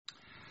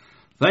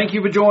Thank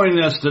you for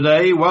joining us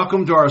today.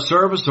 Welcome to our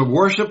service of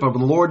worship of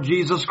the Lord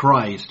Jesus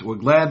Christ. We're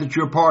glad that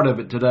you're part of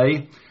it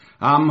today.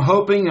 I'm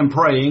hoping and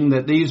praying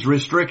that these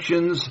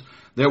restrictions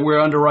that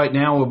we're under right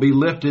now will be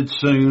lifted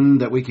soon,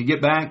 that we could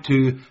get back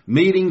to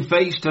meeting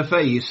face to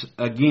face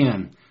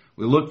again.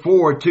 We look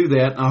forward to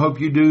that, and I hope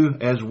you do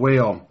as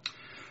well.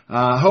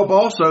 I hope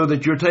also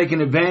that you're taking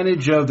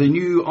advantage of the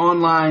new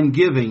online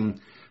giving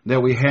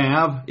that we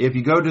have. If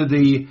you go to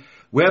the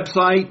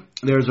website,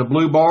 there's a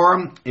blue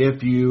bar.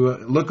 If you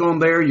look on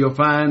there, you'll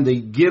find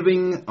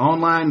the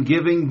online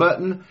giving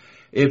button.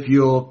 If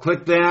you'll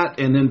click that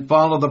and then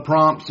follow the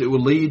prompts, it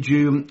will lead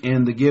you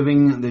in the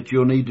giving that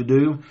you'll need to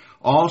do.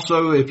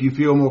 Also, if you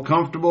feel more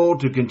comfortable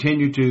to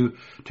continue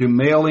to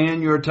mail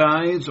in your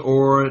tithes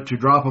or to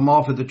drop them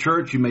off at the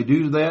church, you may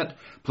do that.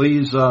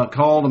 Please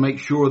call to make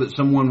sure that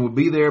someone will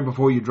be there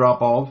before you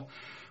drop off.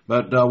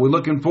 But we're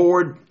looking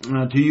forward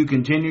to you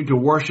continue to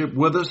worship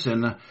with us,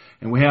 and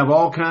we have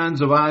all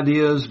kinds of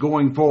ideas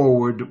going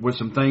forward with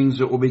some things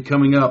that will be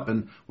coming up,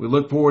 and we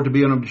look forward to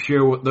being able to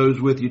share those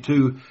with you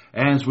too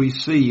as we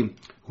see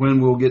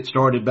when we'll get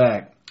started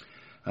back.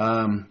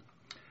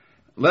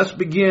 Let's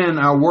begin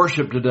our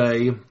worship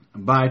today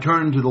by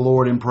turning to the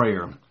Lord in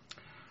prayer.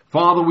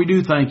 Father, we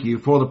do thank you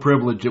for the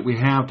privilege that we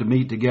have to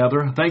meet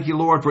together. Thank you,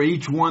 Lord, for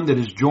each one that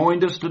has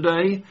joined us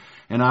today.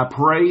 And I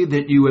pray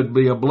that you would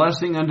be a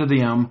blessing unto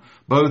them,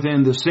 both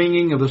in the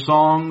singing of the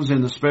songs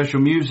and the special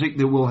music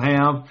that we'll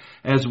have,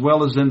 as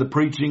well as in the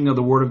preaching of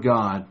the Word of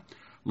God.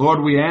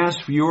 Lord, we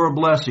ask for your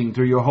blessing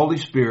through your Holy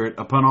Spirit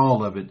upon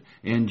all of it.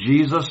 In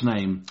Jesus'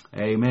 name,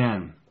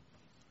 amen.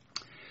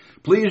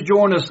 Please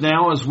join us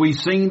now as we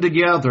sing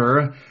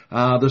together.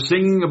 The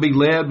singing will be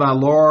led by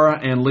Laura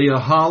and Leah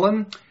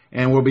Holland,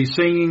 and we'll be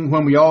singing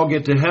When We All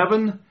Get to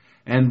Heaven,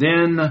 and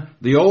then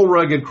The Old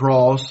Rugged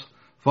Cross,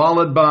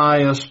 followed by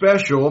a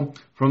special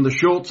from the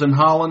Schultz and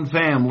Holland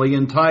family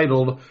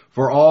entitled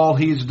For All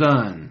He's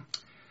Done.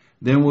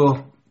 Then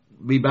we'll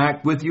be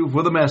back with you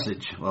for the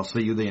message. I'll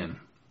see you then.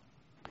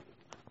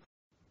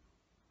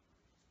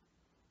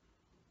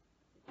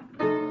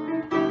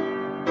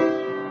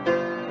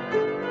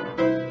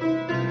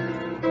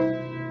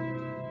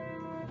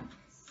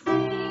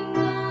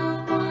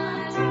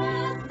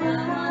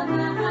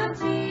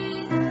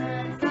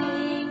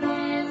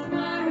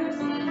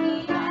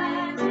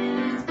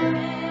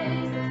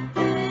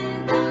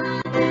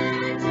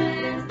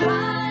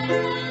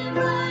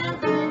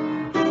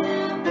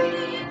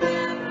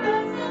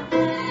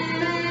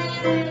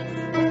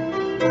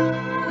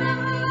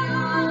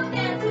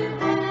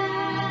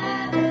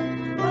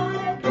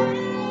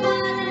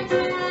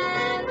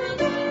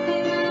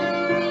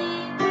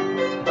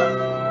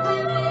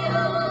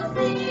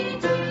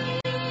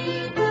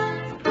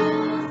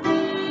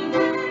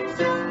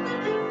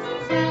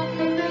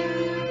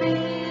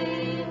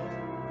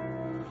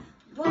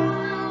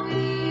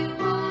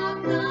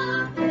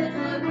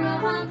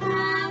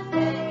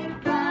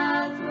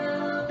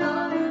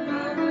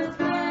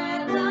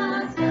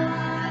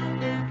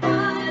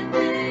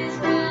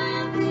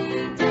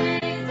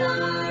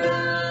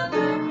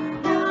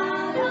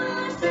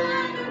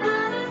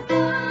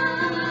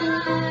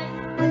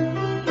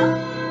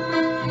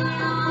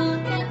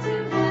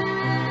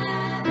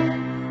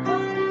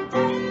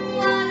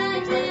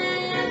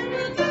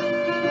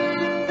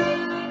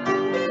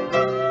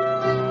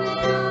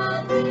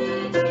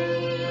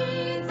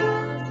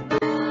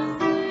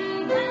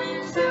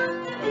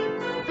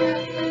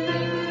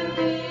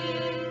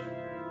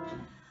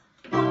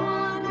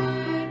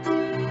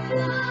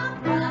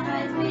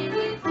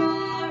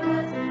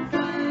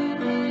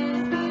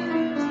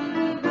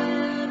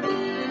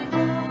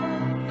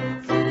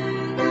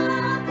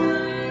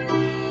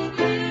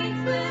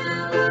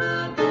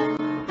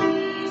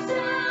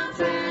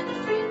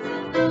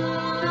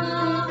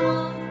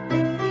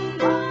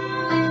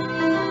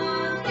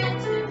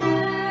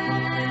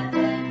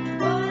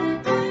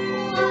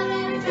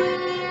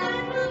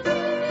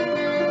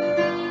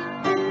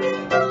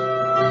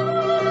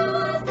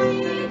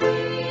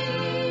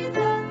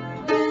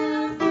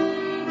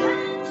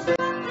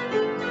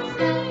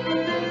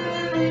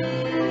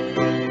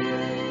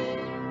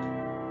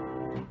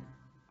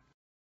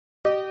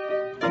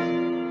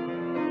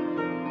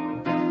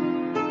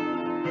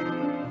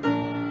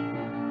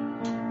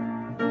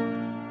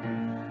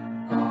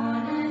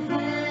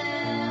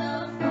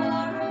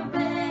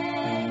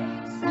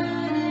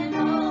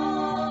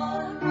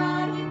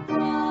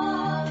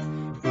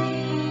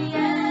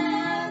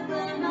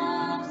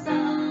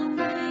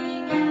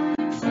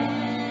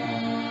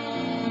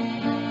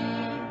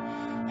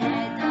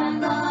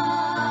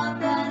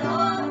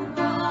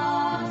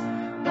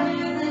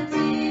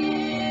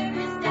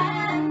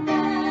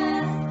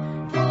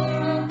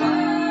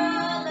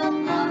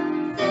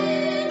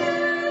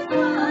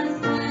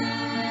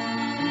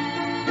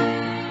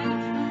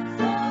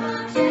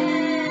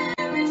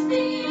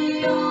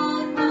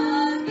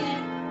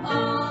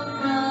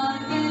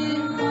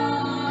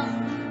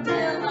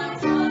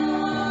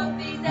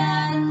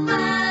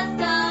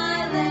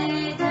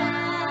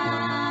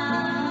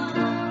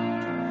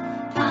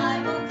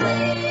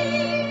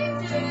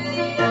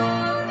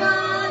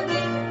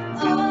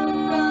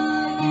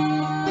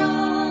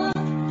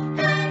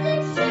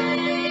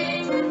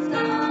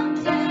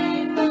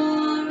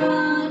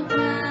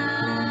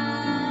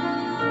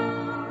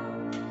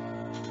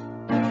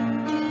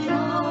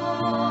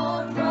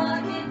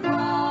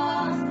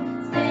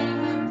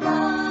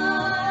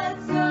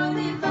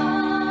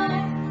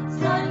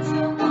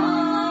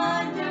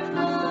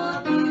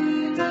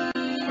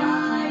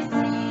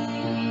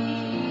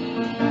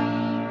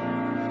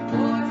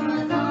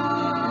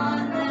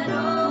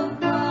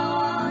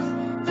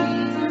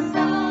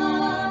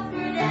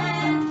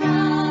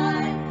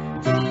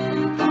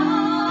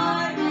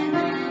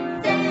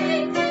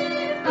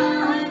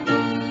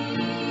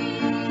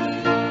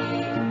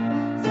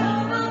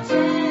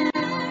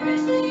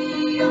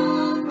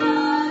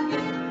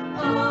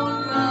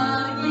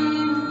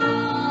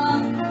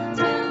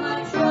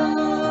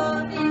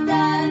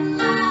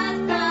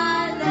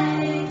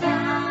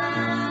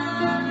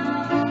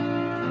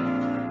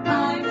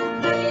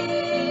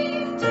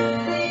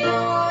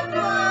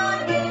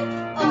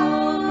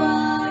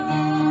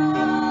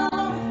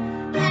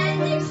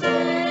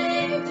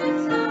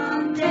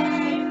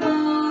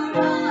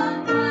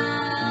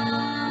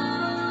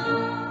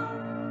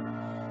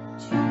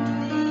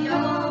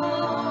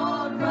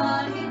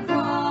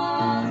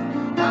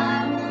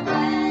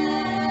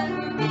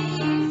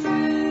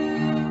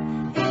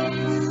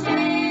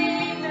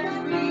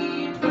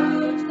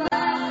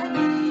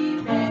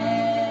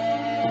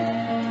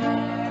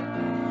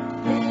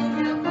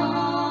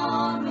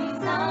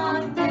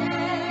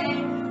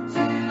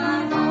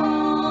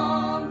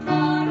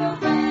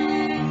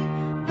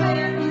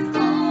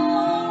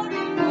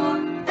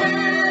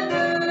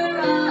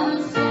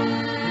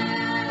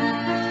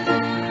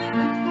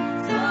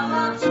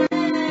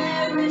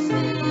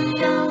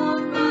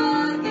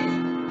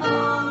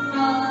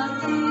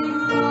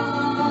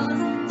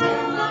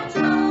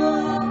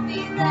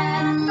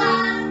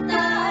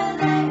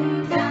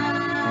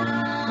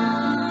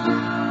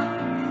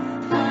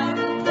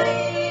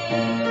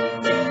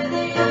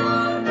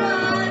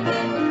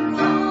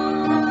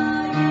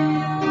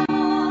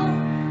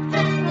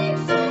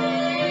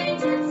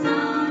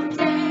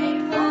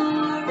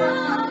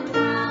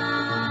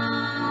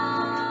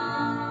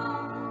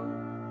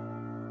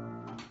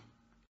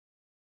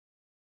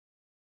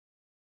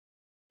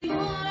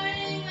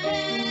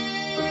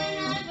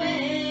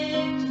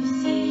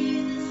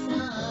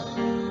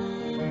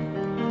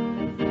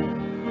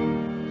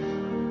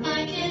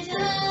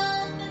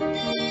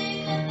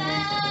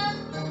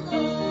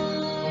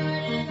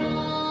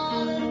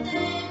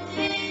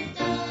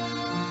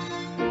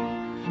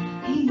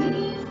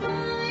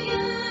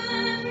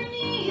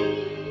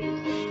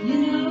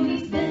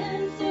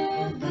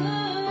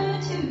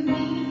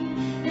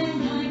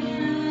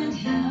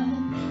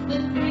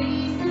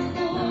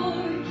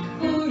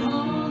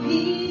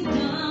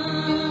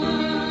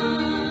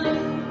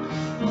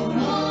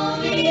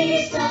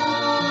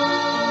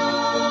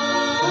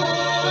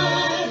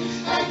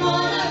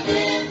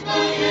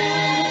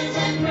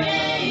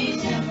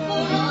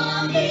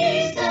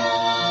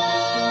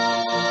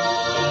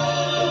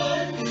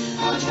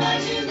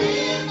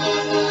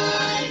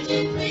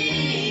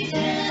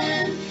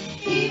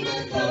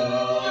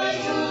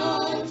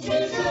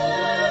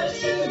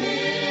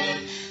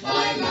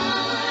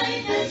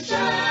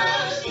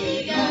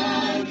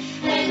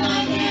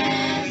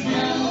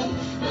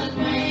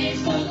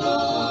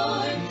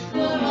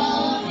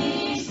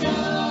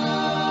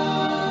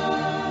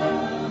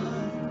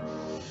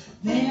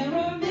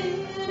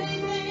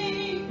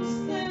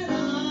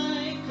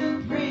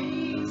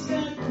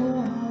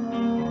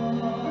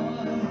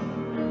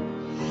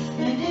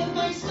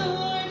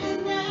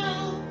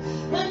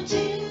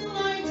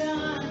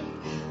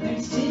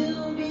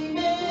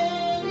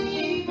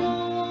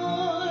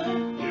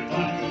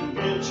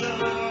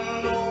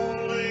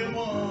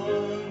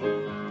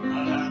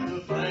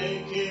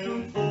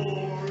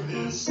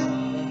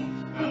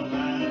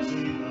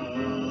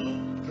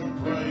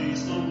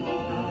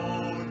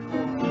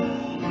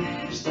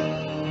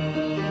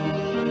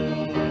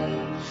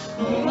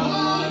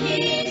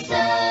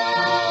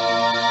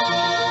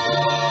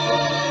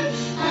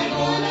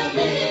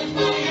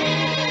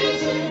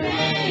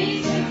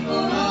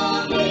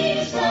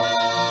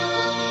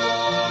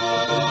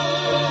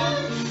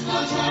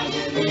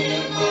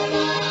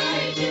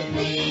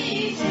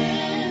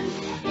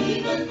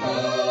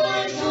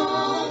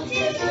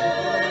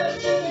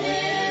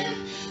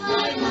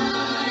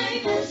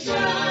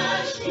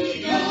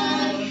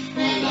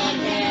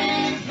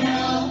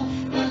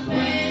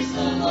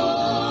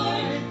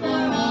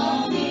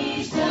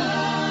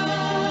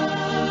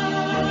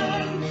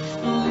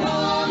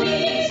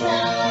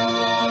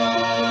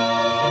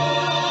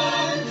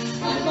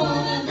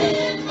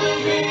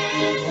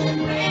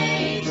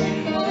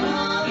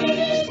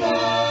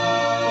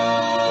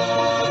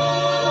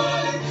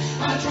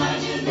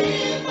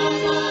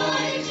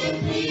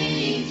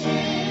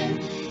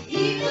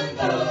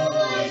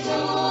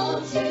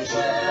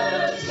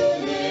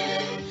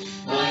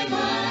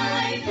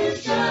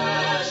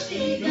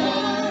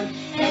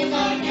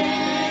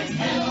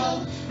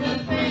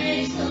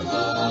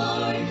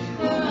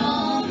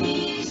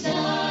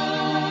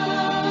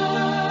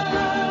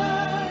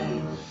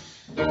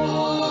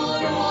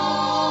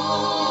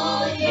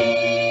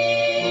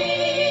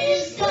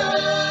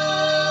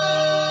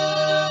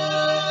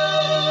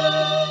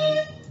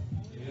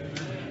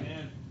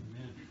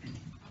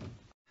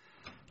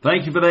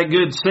 Thank you for that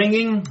good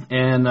singing,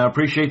 and I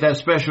appreciate that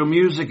special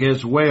music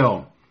as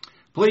well.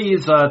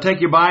 Please take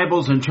your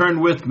Bibles and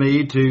turn with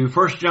me to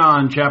 1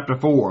 John chapter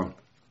 4.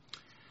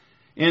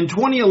 In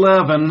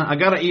 2011, I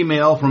got an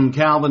email from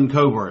Calvin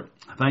Covert.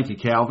 Thank you,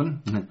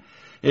 Calvin.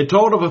 It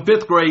told of a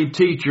fifth grade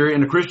teacher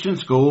in a Christian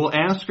school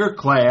asked her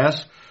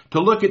class to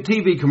look at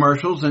TV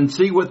commercials and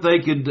see what they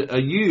could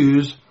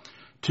use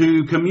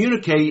to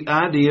communicate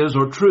ideas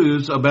or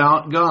truths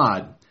about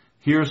God.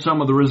 Here are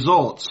some of the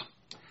results.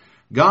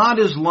 God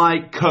is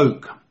like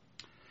Coke.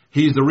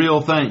 He's the real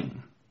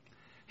thing.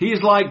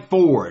 He's like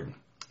Ford.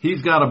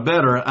 He's got a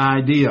better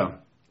idea.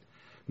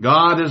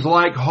 God is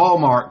like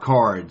Hallmark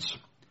cards.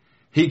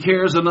 He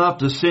cares enough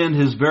to send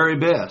his very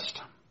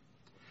best.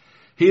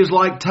 He is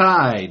like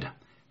Tide.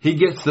 He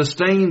gets the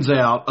stains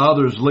out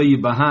others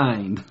leave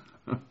behind.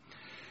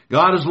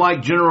 God is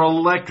like General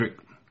Electric.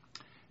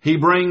 He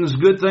brings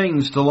good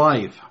things to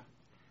life.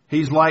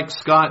 He's like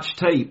Scotch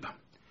tape.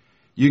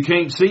 You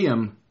can't see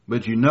him,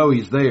 but you know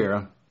he's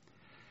there.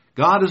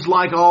 God is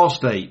like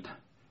Allstate.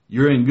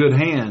 You're in good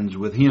hands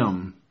with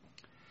him.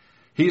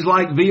 He's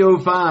like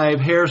VO5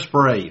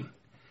 hairspray.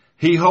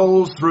 He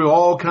holds through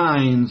all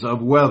kinds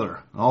of weather,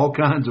 all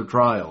kinds of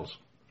trials.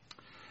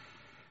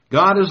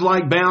 God is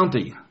like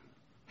Bounty.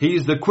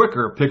 He's the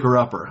quicker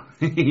picker-upper.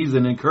 He's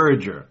an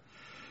encourager.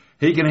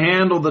 He can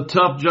handle the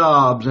tough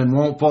jobs and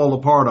won't fall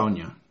apart on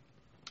you.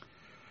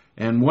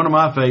 And one of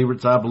my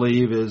favorites, I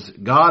believe, is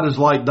God is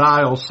like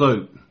Dial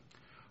soap.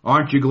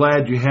 Aren't you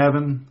glad you have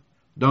him?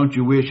 Don't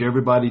you wish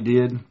everybody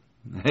did?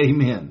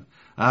 Amen.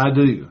 I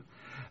do.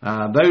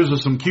 Those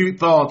are some cute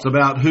thoughts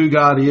about who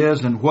God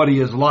is and what he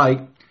is like.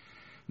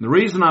 The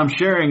reason I'm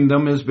sharing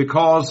them is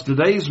because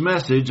today's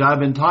message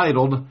I've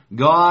entitled,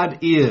 God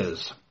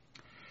Is.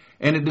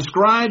 And it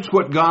describes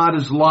what God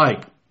is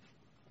like.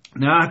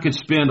 Now, I could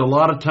spend a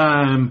lot of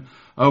time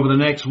over the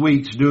next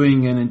weeks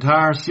doing an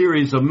entire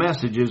series of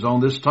messages on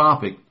this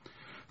topic.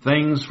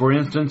 Things, for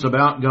instance,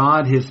 about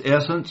God, his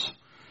essence.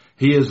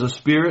 He is a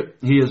spirit.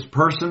 He is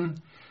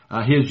person.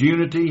 His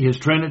unity, his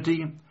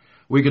trinity.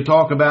 We could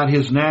talk about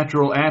his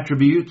natural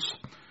attributes.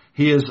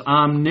 He is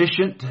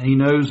omniscient. He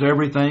knows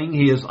everything.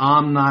 He is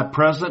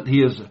omnipresent.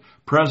 He is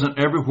present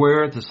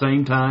everywhere at the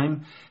same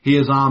time. He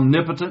is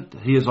omnipotent.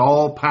 He is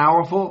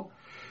all-powerful.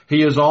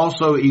 He is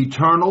also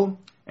eternal,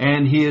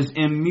 and he is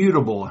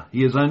immutable.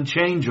 He is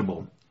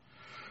unchangeable.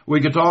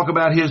 We could talk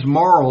about his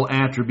moral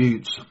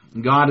attributes.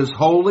 God is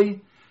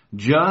holy,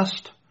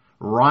 just,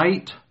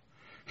 right.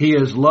 He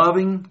is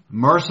loving,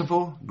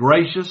 merciful,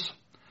 gracious.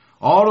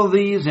 All of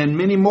these and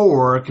many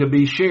more could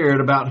be shared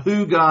about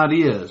who God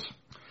is.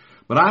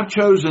 But I've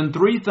chosen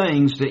three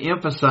things to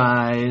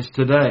emphasize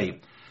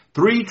today.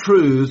 Three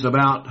truths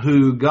about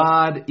who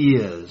God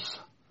is,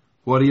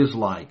 what he is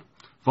like.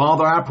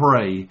 Father, I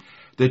pray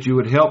that you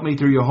would help me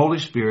through your Holy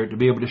Spirit to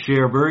be able to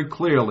share very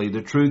clearly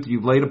the truth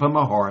you've laid upon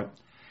my heart,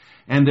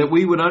 and that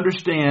we would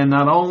understand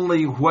not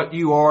only what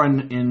you are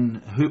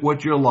and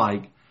what you're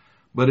like,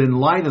 but in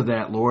light of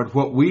that, Lord,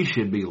 what we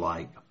should be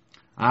like.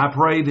 I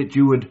pray that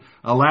you would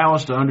allow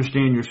us to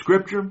understand your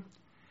scripture,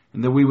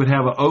 and that we would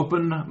have an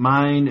open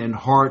mind and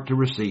heart to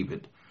receive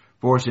it.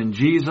 For us in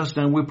Jesus'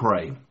 name we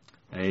pray.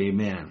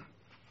 Amen.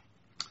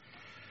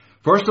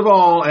 First of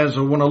all, as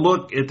I want to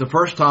look at the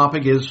first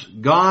topic, is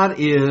God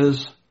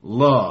is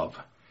love.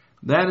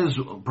 That is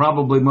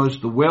probably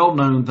most the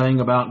well-known thing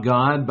about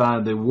God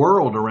by the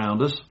world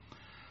around us.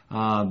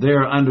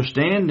 their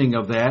understanding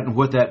of that and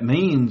what that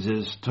means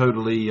is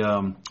totally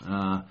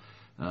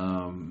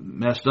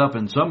messed up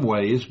in some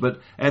ways. But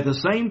at the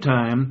same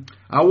time,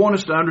 I want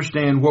us to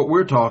understand what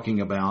we're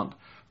talking about.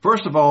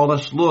 First of all,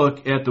 let's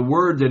look at the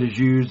word that is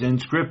used in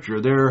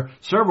Scripture. There are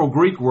several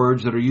Greek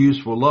words that are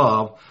used for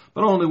love,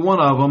 but only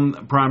one of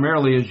them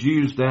primarily is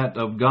used, that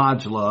of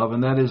God's love,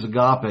 and that is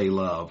agape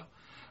love.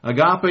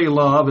 Agape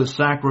love is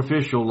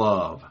sacrificial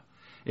love.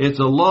 It's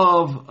a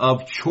love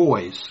of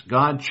choice.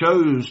 God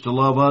chose to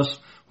love us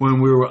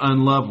when we were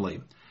unlovely.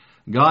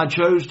 God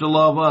chose to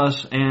love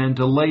us and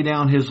to lay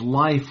down His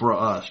life for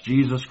us.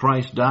 Jesus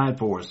Christ died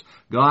for us.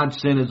 God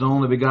sent His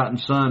only begotten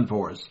Son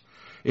for us.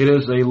 It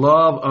is a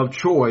love of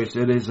choice.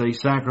 It is a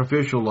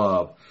sacrificial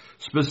love.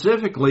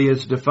 Specifically,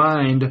 it's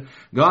defined,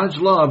 God's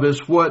love is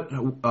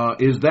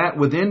is that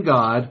within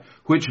God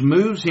which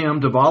moves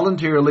Him to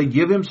voluntarily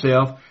give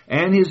Himself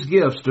and His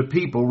gifts to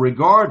people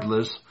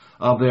regardless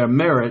of their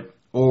merit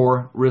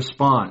or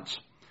response.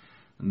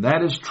 And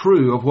that is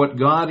true of what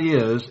God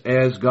is,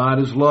 as God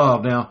is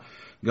love. Now,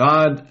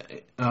 God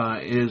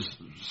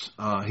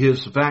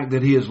His fact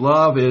that He is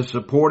love is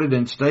supported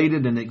and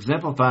stated and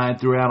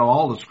exemplified throughout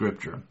all the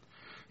Scripture.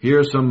 Here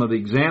are some of the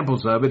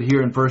examples of it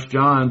here in 1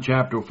 John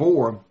chapter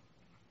 4.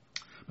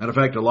 Matter of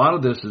fact, a lot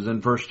of this is in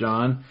 1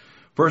 John.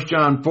 1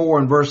 John 4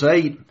 and verse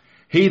 8,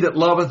 He that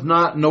loveth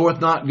not knoweth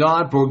not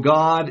God, for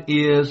God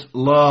is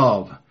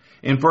love.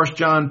 In 1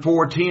 John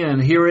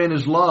 4:10, herein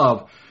is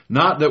love,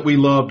 not that we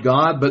loved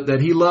God, but that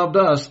He loved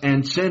us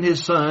and sent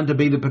His Son to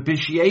be the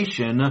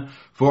propitiation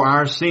for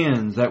our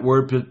sins. That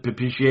word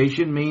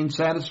propitiation means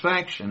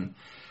satisfaction.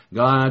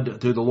 God,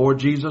 through the Lord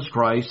Jesus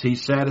Christ, He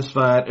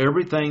satisfied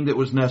everything that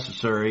was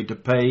necessary to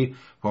pay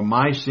for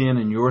my sin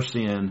and your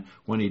sin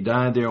when He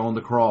died there on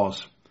the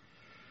cross.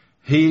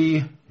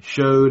 He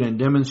showed and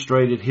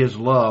demonstrated His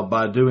love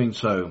by doing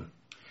so.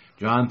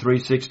 John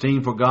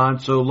 3:16, for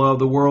God so loved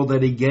the world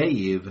that He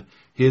gave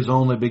His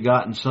only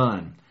begotten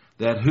Son,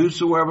 that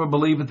whosoever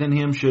believeth in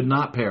Him should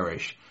not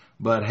perish,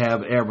 but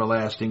have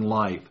everlasting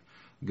life.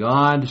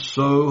 God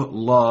so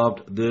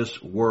loved this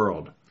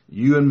world,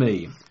 you and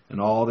me,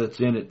 and all that's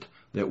in it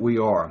that we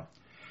are.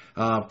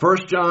 1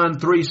 John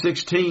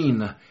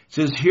 3:16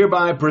 says,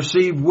 hereby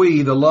perceive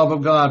we the love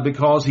of God,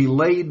 because He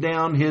laid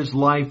down His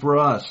life for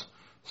us.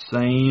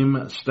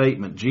 Same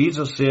statement.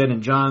 Jesus said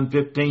in John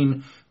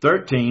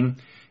 15:13,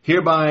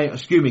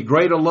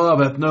 greater love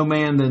hath no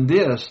man than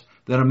this,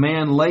 that a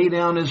man lay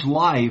down his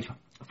life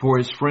for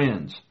his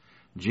friends.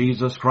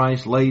 Jesus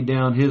Christ laid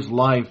down His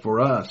life for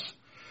us.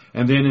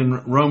 And then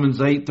in Romans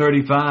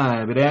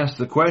 8:35, it asks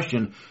the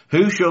question,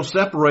 who shall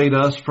separate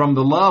us from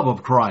the love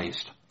of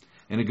Christ?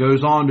 And it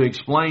goes on to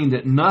explain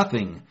that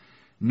nothing,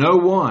 no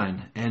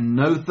one, and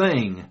no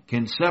thing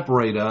can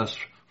separate us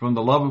from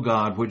the love of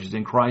God, which is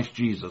in Christ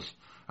Jesus,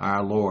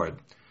 our Lord.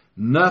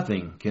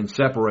 Nothing can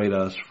separate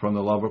us from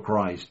the love of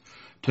Christ.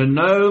 To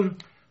know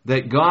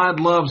that God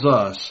loves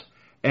us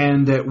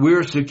and that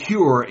we're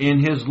secure in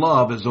His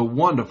love is a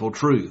wonderful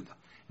truth.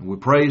 And we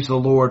praise the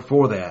Lord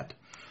for that.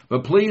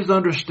 But please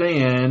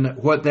understand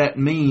what that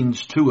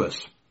means to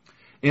us.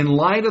 In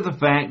light of the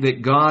fact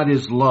that God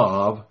is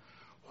love,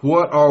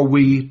 what are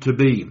we to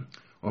be?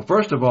 Well,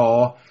 first of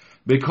all,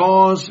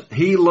 because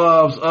He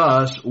loves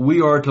us,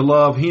 we are to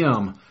love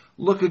Him.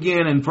 Look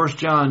again in 1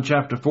 John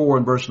chapter 4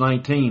 and verse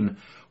 19.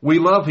 We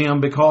love Him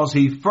because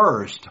He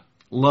first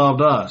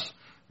loved us.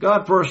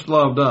 God first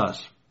loved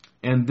us,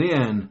 and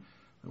then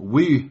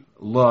we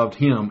loved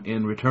Him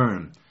in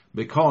return,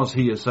 because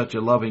He is such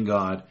a loving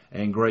God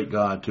and great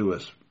God to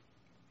us.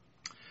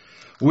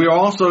 We are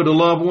also to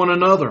love one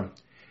another.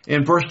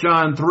 In 1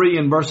 John 3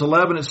 and verse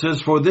 11 it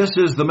says, for this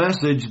is the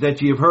message that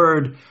ye have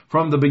heard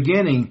from the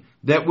beginning,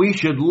 that we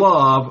should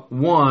love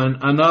one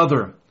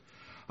another.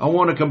 I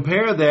want to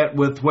compare that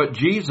with what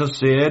Jesus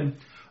said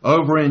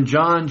over in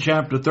John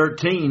chapter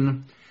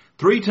 13.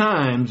 3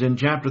 times in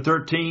chapter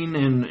 13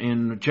 and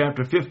in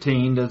chapter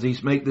 15 does He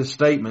make this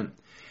statement.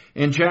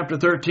 In chapter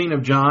 13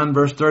 of John,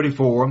 verse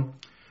 34,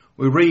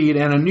 we read,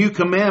 and a new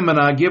commandment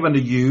I give unto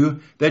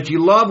you, that ye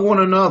love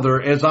one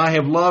another as I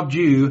have loved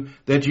you,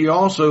 that ye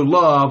also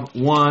love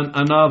one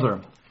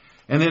another.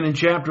 And then in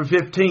chapter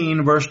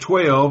 15, verse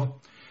 12,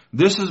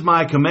 this is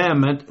my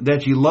commandment,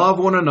 that ye love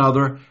one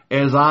another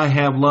as I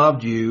have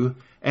loved you.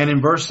 And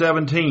in verse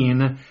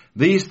 17,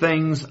 these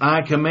things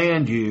I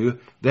command you,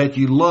 that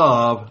ye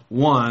love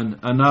one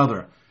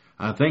another.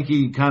 I think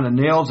he kind of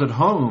nails it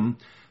home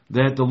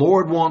that the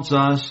Lord wants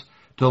us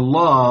to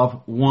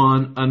love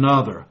one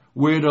another.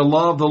 We're to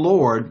love the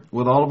Lord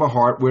with all of our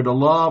heart. We're to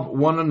love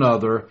one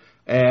another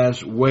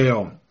as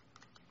well.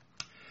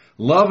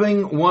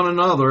 Loving one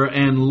another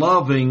and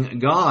loving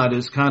God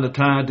is kind of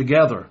tied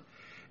together.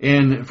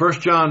 In 1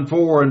 John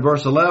 4 and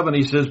verse 11,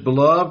 he says,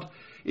 beloved,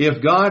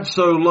 if God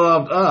so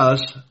loved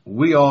us,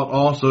 we ought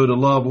also to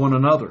love one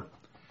another.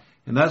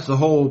 And that's the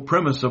whole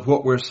premise of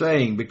what we're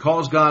saying.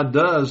 Because God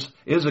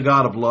is a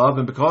God of love,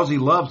 and because He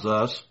loves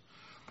us,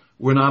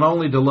 we're not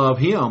only to love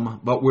Him,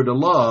 but we're to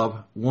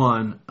love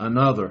one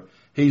another.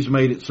 He's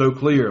made it so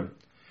clear.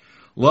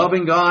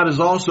 Loving God is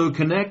also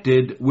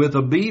connected with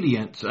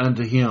obedience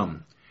unto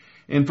Him.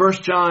 In 1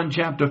 John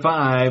chapter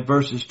 5,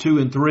 verses 2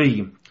 and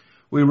 3,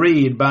 we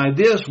read, "By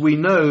this we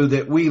know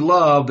that we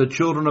love the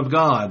children of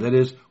God," that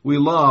is, we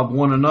love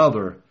one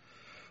another,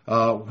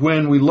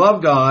 when we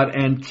love God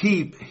and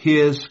keep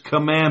His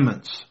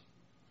commandments.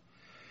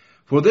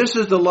 For this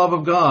is the love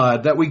of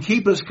God, that we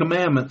keep His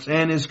commandments,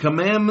 and His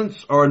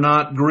commandments are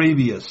not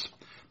grievous.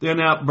 They're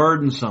not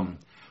burdensome.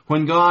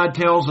 When God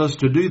tells us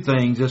to do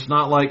things, it's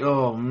not like,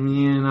 oh,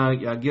 man,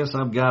 I guess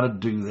I've got to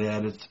do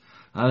that.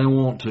 I don't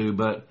want to,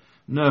 but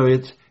no,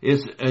 it's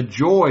a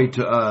joy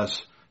to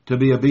us to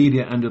be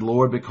obedient unto the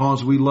Lord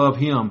because we love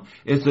Him.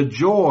 It's a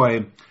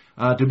joy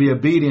to be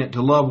obedient,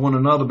 to love one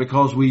another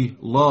because we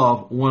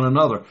love one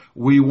another.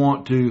 We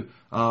want to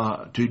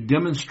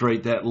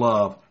demonstrate that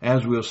love,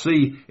 as we'll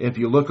see if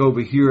you look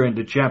over here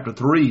into chapter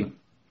 3,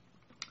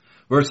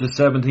 verses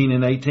 17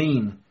 and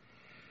 18.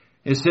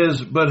 It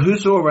says, "But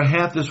whosoever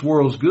hath this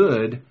world's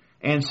good,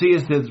 and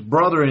seeth his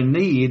brother in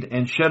need,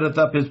 and shutteth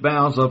up his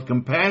bowels of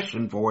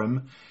compassion for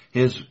him,"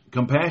 his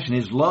compassion,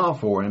 his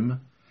love for him,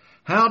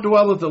 "how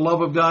dwelleth the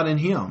love of God in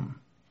him?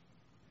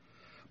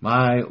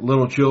 My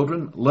little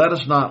children, let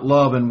us not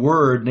love in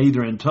word,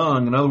 neither in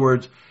tongue." In other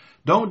words,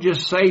 don't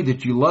just say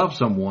that you love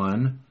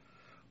someone,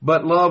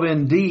 but love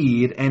in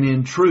deed and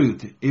in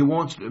truth. It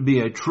wants to be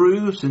a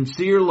true,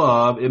 sincere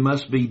love. It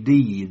must be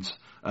deeds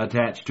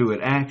attached to it,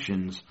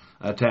 actions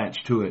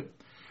attached to it.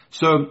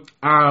 So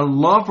our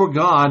love for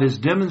God is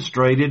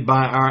demonstrated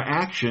by our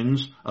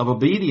actions of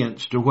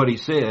obedience to what He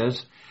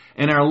says,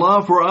 and our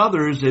love for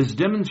others is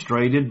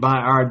demonstrated by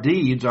our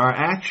deeds, our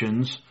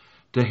actions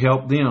to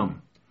help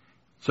them.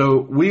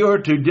 So we are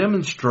to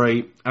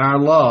demonstrate our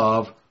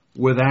love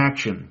with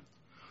action.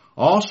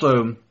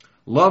 Also,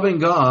 loving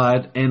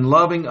God and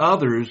loving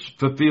others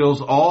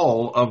fulfills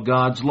all of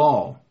God's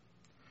law.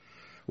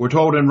 We're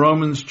told in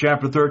Romans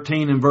chapter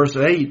 13 and verse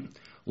 8,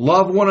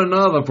 "Love one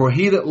another, for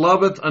he that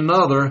loveth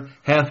another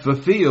hath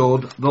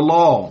fulfilled the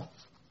law."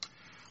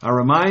 I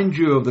remind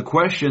you of the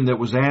question that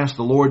was asked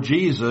the Lord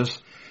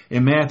Jesus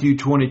in Matthew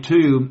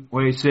 22,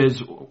 where He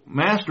says,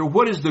 "Master,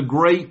 what is the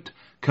great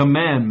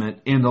commandment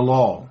in the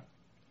law?"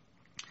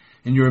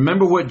 And you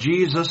remember what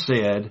Jesus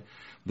said,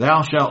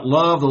 "Thou shalt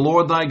love the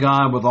Lord thy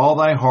God with all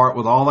thy heart,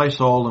 with all thy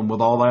soul, and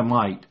with all thy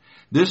might.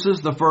 This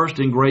is the first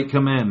and great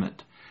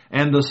commandment.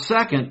 And the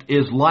second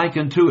is like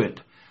unto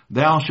it.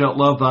 Thou shalt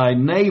love thy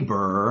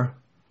neighbor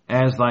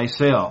as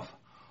thyself.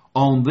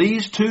 On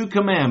these two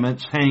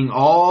commandments hang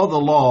all the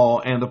law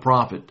and the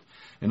prophet."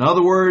 In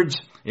other words,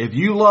 if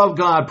you love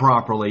God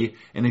properly,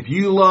 and if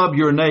you love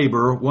your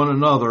neighbor, one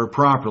another,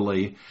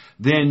 properly,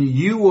 then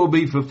you will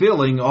be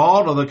fulfilling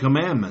all of the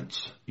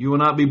commandments. You will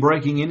not be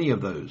breaking any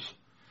of those.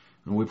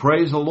 And we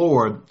praise the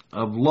Lord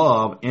of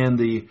love and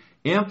the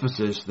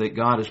emphasis that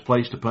God has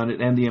placed upon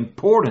it and the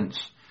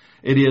importance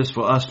it is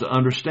for us to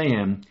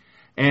understand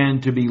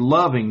and to be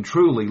loving,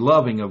 truly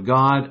loving of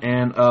God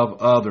and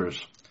of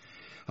others.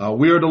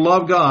 We are to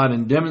love God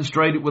and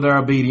demonstrate it with our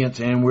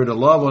obedience, and we're to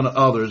love on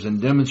others and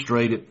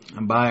demonstrate it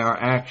by our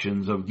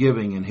actions of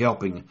giving and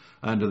helping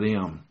unto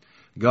them.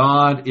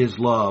 God is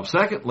love.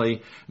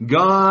 Secondly,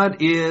 God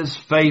is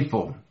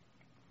faithful.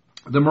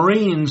 The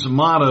Marines'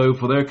 motto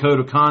for their code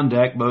of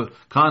conduct,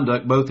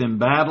 both in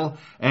battle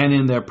and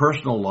in their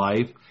personal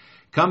life,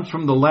 comes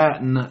from the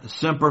Latin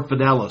 "semper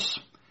fidelis."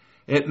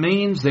 It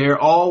means they're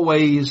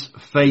always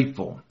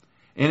faithful.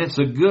 And it's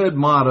a good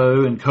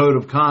motto and code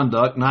of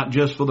conduct, not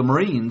just for the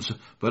Marines,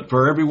 but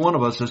for every one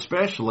of us,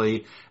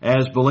 especially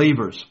as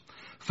believers.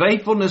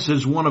 Faithfulness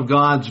is one of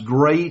God's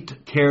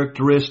great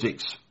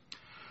characteristics.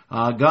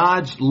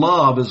 God's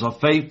love is a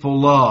faithful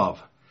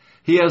love.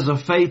 He has a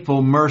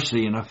faithful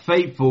mercy and a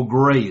faithful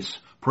grace.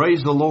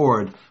 Praise the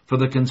Lord for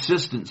the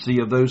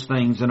consistency of those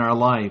things in our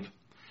life.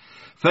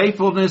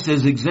 Faithfulness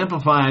is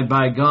exemplified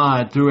by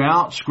God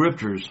throughout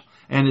Scriptures,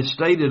 and is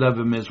stated of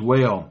Him as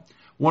well.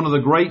 One of the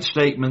great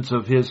statements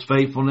of His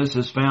faithfulness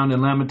is found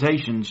in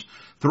Lamentations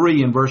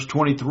 3 and verse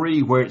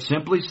 23, where it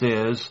simply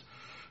says,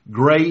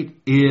 "Great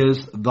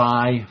is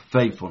thy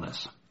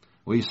faithfulness."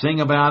 We sing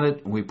about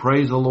it, and we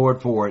praise the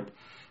Lord for it.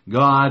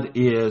 God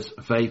is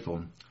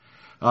faithful.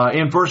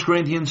 In 1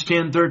 Corinthians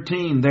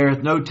 10:13, "There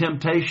hath no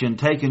temptation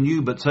taken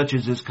you but such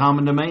as is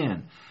common to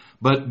man.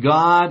 But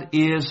God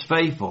is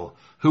faithful,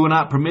 who will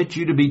not permit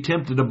you to be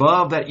tempted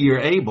above that ye are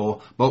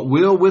able, but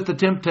will with the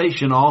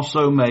temptation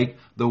also make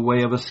the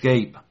way of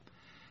escape."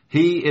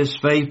 He is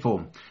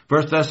faithful.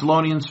 1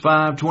 Thessalonians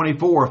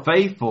 5:24,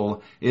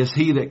 "Faithful is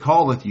he that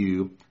calleth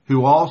you,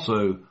 who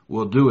also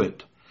will do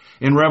it."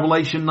 In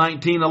Revelation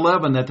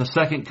 19:11, at the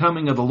second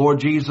coming of the Lord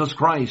Jesus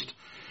Christ,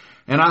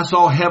 "And I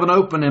saw heaven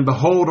open, and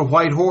behold a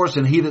white horse,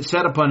 and he that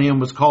sat upon him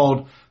was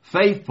called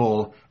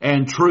Faithful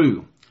and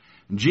True."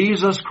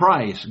 Jesus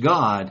Christ,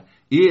 God,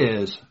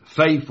 is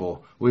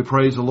faithful. We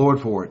praise the Lord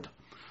for it.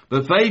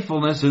 But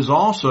faithfulness is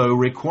also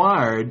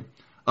required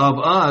of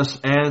us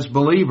as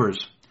believers.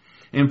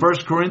 In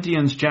 1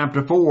 Corinthians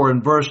chapter 4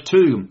 and verse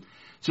 2,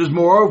 it says,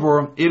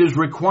 "Moreover, it is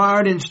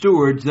required in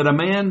stewards that a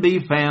man be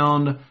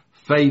found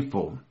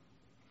faithful."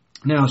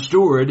 Now, a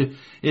steward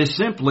is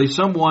simply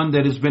someone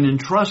that has been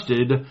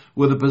entrusted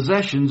with the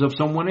possessions of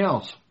someone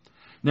else.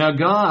 Now,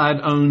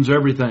 God owns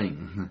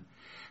everything.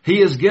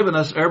 He has given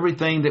us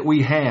everything that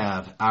we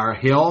have, our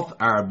health,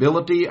 our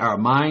ability, our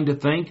mind to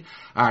think,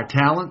 our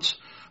talents,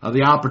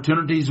 the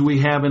opportunities we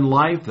have in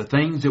life, the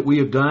things that we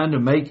have done to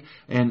make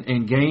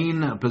and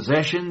gain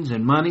possessions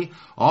and money.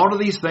 All of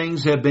these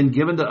things have been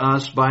given to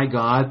us by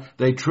God.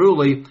 They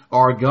truly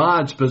are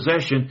God's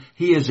possession.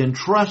 He has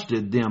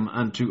entrusted them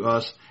unto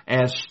us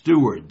as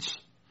stewards.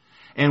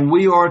 And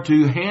we are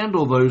to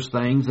handle those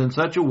things in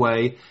such a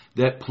way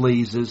that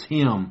pleases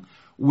Him.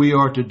 We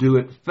are to do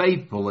it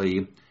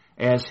faithfully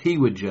as He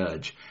would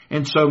judge.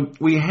 And so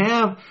we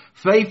have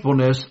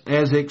faithfulness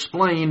as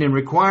explained and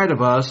required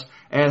of us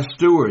as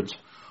stewards.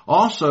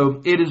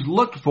 Also, it is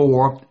looked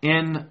for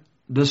in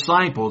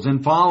disciples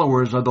and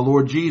followers of the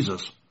Lord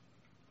Jesus.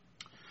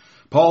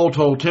 Paul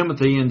told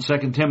Timothy in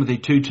 2 Timothy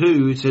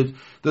 2:2, he said,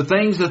 "The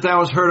things that thou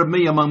hast heard of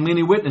me among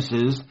many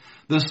witnesses,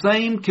 the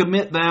same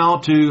commit thou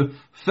to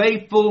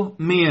faithful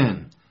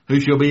men,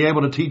 who shall be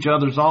able to teach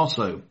others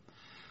also."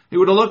 He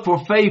would look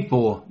for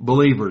faithful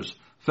believers,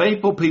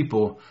 faithful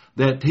people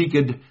that he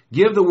could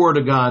give the Word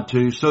of God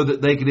to so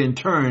that they could in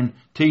turn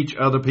teach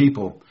other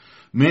people.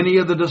 Many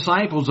of the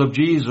disciples of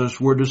Jesus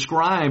were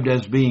described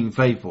as being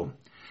faithful.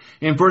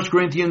 In 1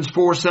 Corinthians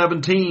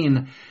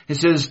 4:17, it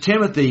says,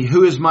 "Timothy,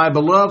 who is my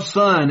beloved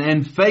son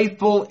and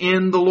faithful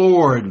in the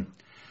Lord."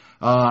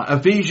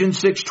 Ephesians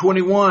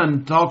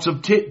 6:21 talks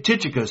of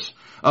Tychicus,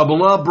 a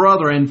beloved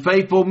brother and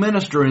faithful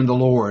minister in the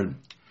Lord.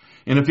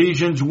 In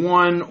Ephesians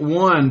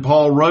 1:1,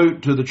 Paul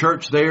wrote to the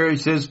church there, he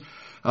says,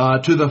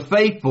 to the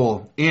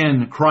faithful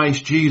in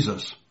Christ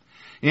Jesus.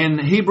 In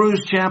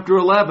Hebrews chapter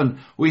 11,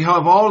 we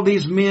have all of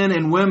these men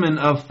and women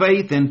of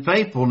faith and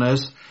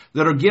faithfulness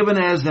that are given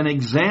as an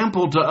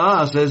example to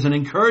us, as an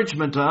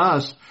encouragement to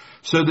us,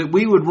 so that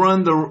we would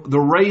run the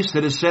race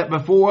that is set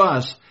before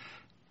us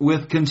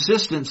with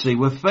consistency,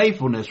 with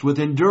faithfulness, with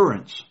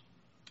endurance.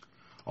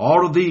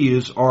 All of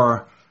these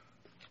are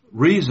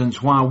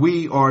reasons why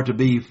we are to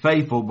be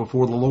faithful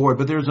before the Lord.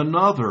 But there's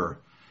another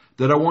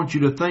that I want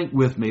you to think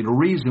with me, to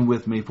reason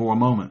with me for a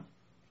moment.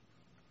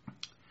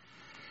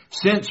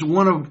 Since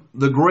one of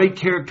the great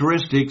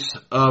characteristics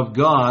of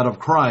God, of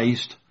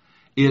Christ,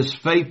 is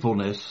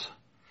faithfulness,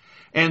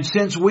 and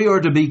since we are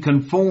to be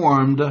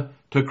conformed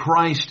to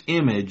Christ's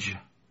image,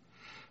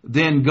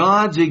 then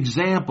God's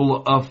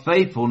example of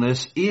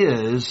faithfulness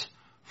is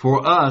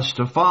for us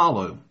to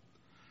follow.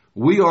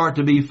 We are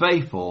to be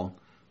faithful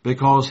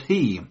because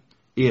He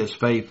is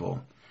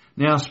faithful.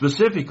 Now,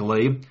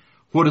 specifically,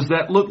 what does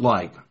that look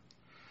like?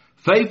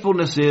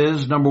 Faithfulness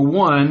is, number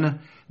one,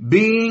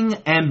 being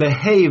and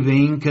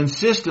behaving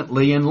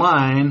consistently in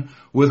line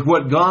with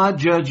what God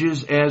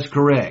judges as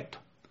correct.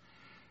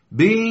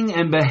 Being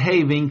and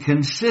behaving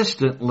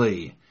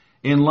consistently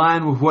in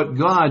line with what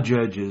God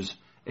judges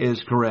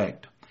as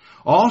correct.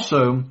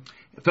 Also,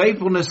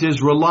 faithfulness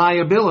is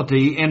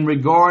reliability in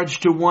regards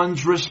to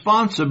one's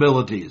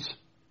responsibilities.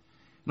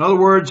 In other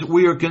words,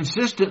 we are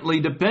consistently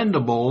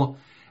dependable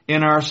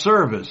in our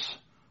service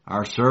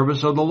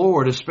of the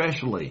Lord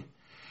especially.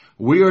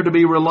 We are to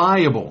be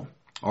reliable.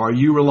 Are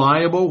you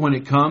reliable when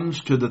it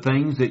comes to the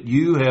things that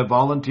you have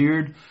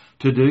volunteered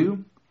to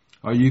do?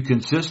 Are you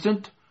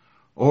consistent?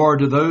 Or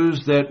do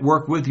those that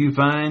work with you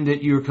find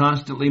that you're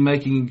constantly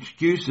making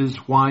excuses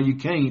why you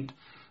can't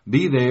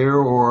be there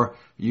or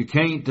you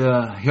can't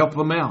help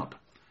them out?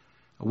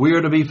 We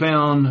are to be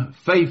found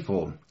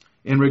faithful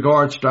in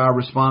regards to our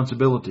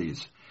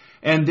responsibilities.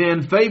 And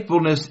then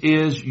faithfulness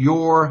is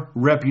your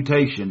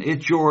reputation.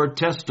 It's your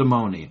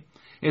testimony.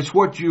 It's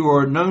what you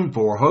are known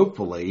for,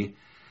 hopefully,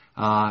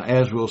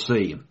 as we'll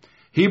see.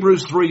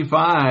 Hebrews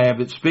 3:5,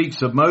 it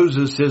speaks of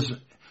Moses, says,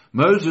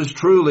 Moses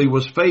truly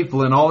was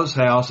faithful in all his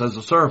house as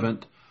a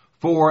servant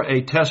for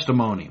a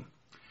testimony.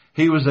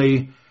 He was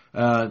a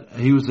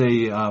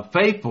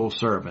faithful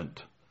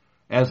servant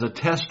as a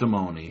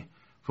testimony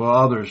for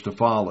others to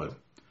follow.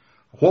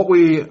 What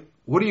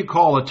do you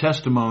call a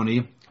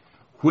testimony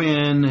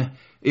when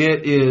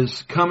it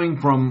is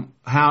coming from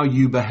how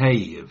you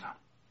behave?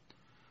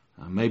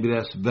 Maybe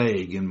that's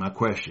vague in my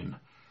question,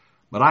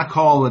 but I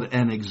call it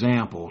an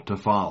example to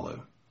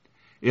follow.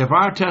 If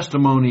our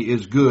testimony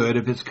is good,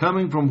 if it's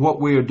coming from what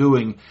we are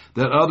doing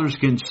that others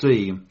can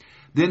see,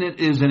 then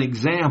it is an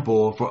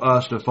example for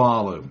us to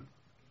follow.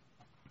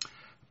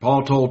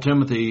 Paul told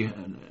Timothy,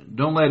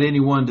 don't let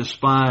anyone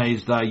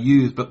despise thy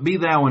youth, but be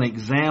thou an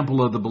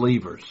example of the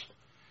believers.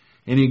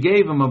 And he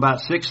gave him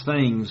about 6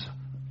 things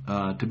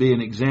to be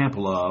an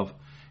example of,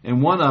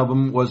 and one of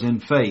them was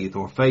in faith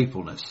or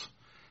faithfulness.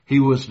 He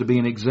was to be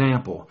an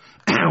example.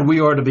 We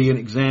are to be an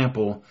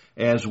example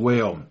as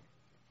well.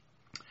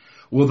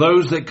 Will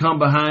those that come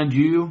behind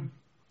you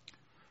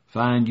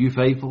find you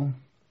faithful?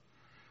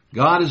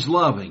 God is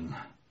loving.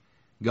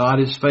 God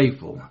is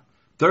faithful.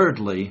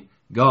 Thirdly,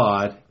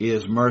 God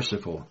is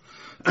merciful.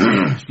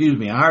 Excuse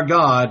me. Our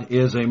God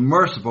is a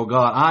merciful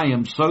God. I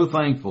am so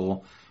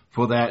thankful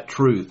for that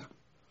truth.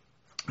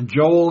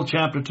 Joel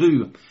chapter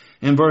 2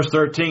 and verse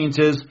 13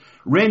 says,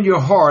 Rend your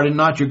heart and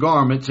not your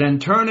garments,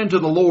 and turn into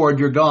the Lord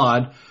your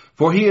God,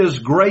 for he is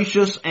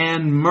gracious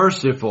and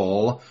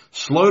merciful,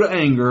 slow to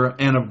anger,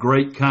 and of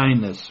great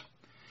kindness.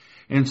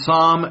 In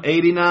Psalm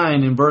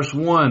 89 in verse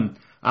 1,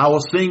 I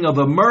will sing of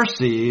the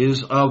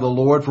mercies of the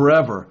Lord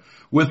forever.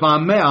 With my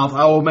mouth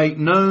I will make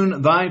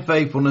known thy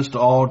faithfulness to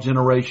all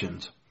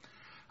generations.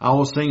 I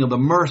will sing of the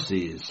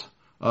mercies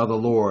of the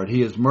Lord.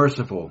 He is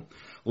merciful.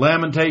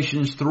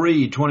 Lamentations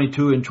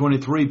 3:22 and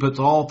 23 puts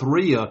all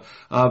three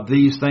of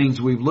these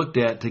things we've looked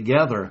at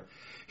together.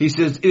 He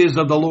says, it is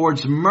of the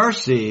Lord's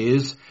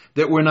mercies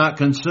that we're not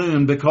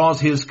consumed,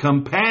 because his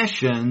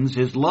compassions,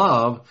 his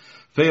love,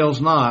 fails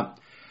not.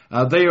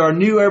 They are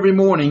new every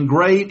morning.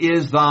 Great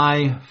is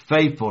thy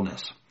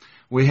faithfulness.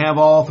 We have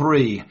all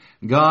three.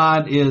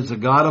 God is a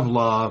God of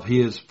love.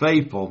 He is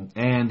faithful,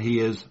 and he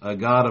is a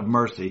God of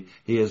mercy.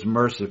 He is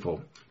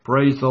merciful.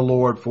 Praise the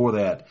Lord for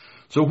that.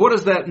 So what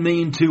does that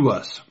mean to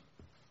us?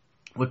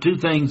 Well, two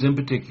things in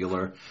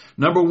particular.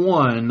 Number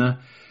one,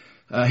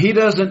 he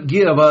doesn't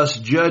give us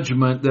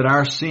judgment that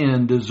our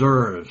sin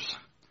deserves.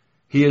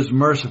 He is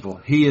merciful.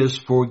 He is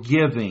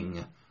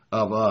forgiving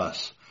of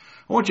us.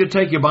 I want you to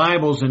take your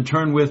Bibles and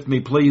turn with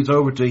me, please,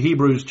 over to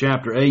Hebrews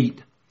chapter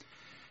 8.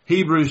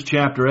 Hebrews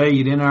chapter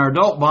 8. In our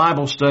adult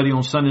Bible study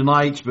on Sunday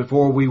nights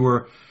before we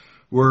were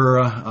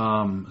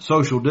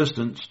social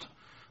distanced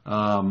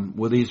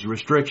with these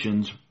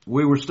restrictions,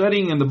 we were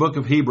studying in the book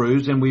of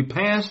Hebrews, and we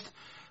passed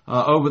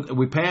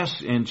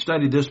and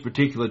studied this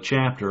particular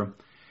chapter.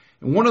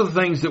 And one of the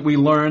things that we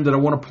learned that I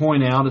want to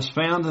point out is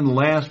found in the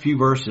last few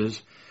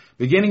verses.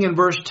 Beginning in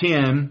verse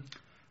 10,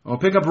 I'll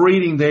pick up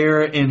reading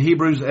there in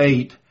Hebrews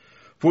 8.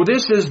 For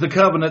this is the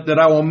covenant that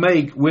I will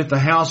make with the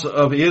house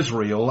of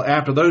Israel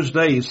after those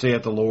days,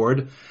 saith the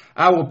Lord.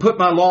 I will put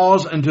my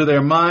laws into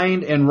their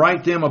mind and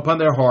write them upon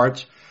their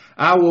hearts.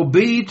 I will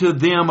be to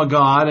them a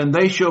God, and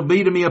they shall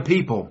be to me a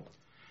people.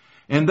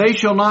 And they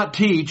shall not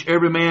teach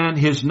every man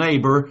his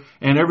neighbor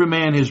and every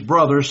man his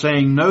brother,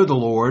 saying, Know the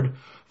Lord,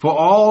 for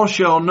all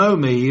shall know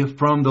me,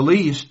 from the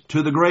least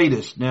to the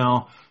greatest.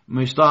 Now, let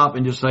me stop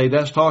and just say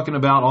that's talking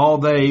about all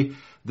they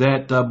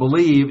that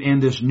believe in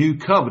this new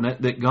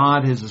covenant that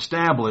God has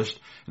established.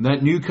 And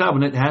that new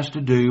covenant has to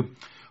do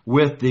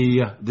with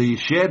the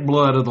shed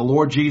blood of the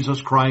Lord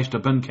Jesus Christ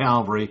upon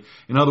Calvary.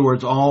 In other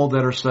words, all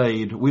that are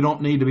saved. We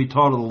don't need to be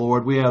taught of the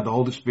Lord. We have the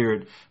Holy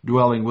Spirit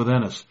dwelling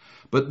within us.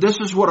 But this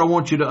is what I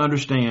want you to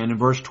understand in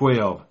verse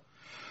 12.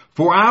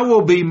 For I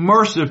will be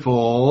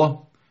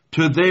merciful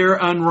to their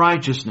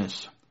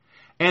unrighteousness,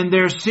 and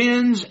their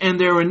sins and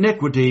their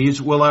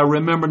iniquities will I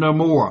remember no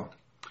more.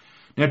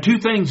 Now, two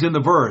things in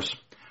the verse.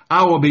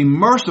 I will be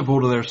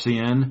merciful to their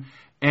sin,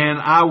 and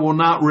I will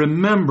not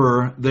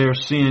remember their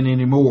sin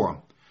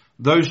anymore.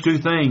 Those two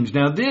things.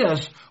 Now,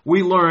 this,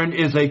 we learned,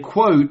 is a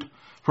quote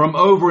from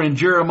over in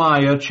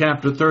Jeremiah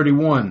chapter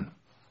 31.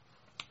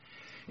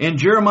 In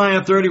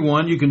Jeremiah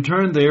 31, you can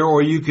turn there,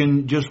 or you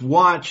can just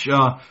watch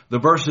the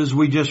verses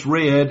we just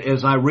read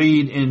as I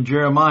read in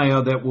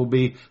Jeremiah.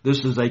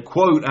 This is a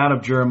quote out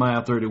of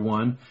Jeremiah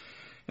 31.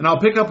 And I'll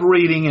pick up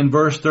reading in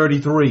verse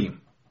 33.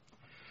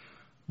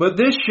 But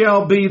this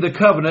shall be the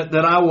covenant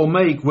that I will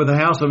make with the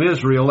house of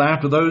Israel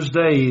after those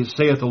days,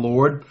 saith the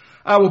Lord.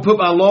 I will put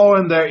my law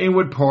in their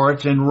inward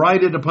parts and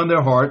write it upon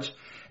their hearts,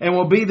 and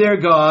will be their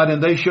God,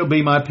 and they shall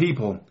be my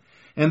people.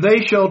 And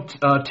they shall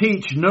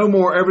teach no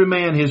more every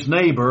man his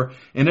neighbor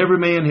and every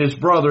man his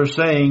brother,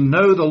 saying,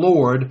 Know the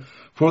Lord,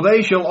 for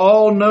they shall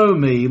all know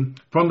me,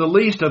 from the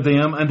least of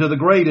them unto the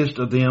greatest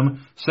of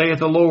them, saith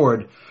the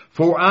Lord.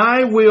 For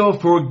I will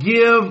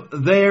forgive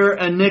their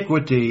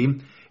iniquity,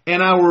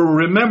 and I will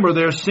remember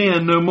their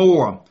sin no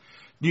more.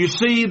 Do you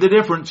see the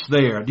difference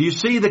there? Do you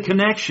see the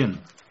connection?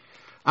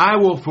 I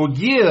will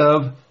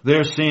forgive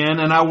their sin,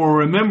 and I will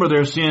remember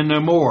their sin no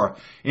more.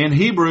 In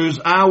Hebrews,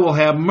 I will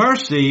have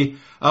mercy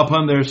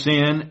upon their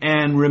sin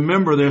and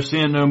remember their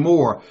sin no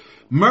more.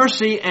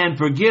 Mercy and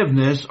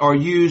forgiveness are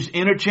used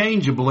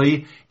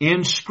interchangeably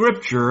in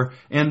Scripture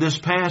in this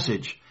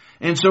passage.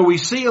 And so we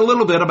see a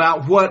little bit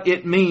about what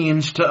it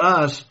means to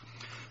us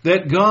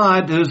that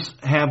God does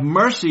have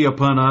mercy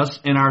upon us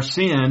in our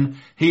sin.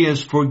 He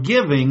is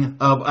forgiving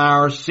of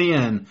our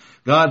sin.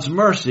 God's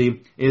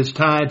mercy is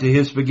tied to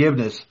His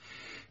forgiveness.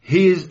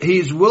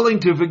 He's willing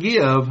to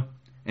forgive,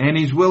 and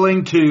He's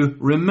willing to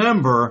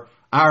remember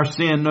our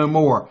sin no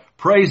more.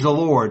 Praise the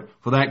Lord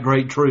for that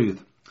great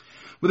truth.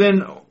 But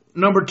then,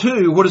 number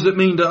two, what does it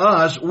mean to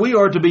us? We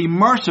are to be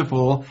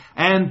merciful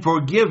and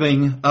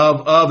forgiving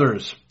of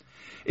others.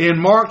 In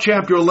Mark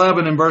chapter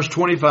 11 and verse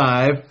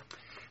 25,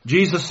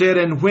 Jesus said,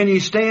 And when ye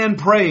stand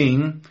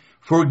praying,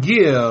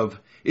 forgive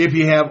if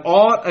ye have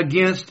aught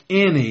against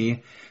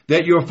any,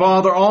 that your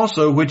Father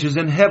also, which is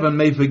in heaven,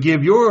 may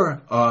forgive you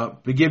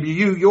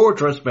your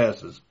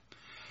trespasses.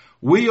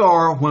 We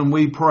are, when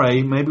we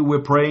pray, maybe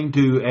we're praying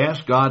to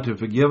ask God to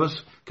forgive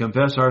us,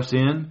 confess our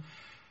sin,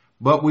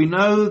 but we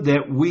know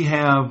that we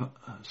have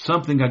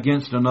something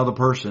against another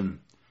person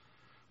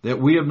that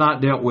we have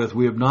not dealt with.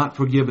 We have not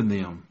forgiven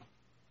them.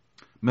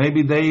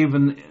 Maybe they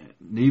even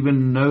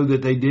even know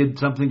that they did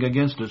something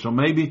against us. Or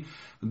maybe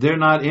they're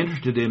not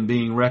interested in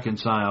being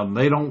reconciled.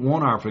 They don't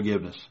want our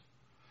forgiveness.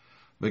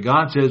 But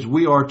God says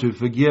we are to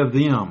forgive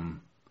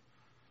them.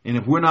 And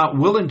if we're not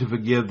willing to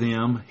forgive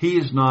them, He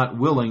is not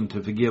willing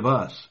to forgive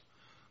us.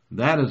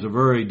 That is a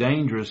very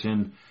dangerous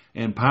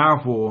and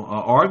powerful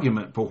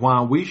argument for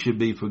why we should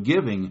be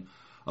forgiving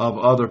of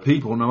other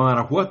people, no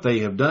matter what they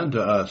have done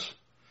to us.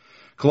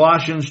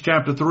 Colossians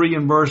chapter 3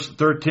 and verse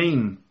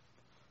 13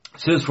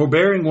 says,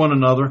 forbearing one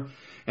another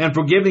and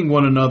forgiving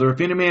one another.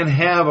 If any man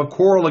have a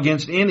quarrel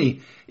against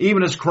any,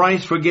 even as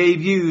Christ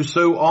forgave you,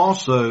 so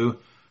also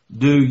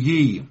do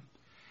ye.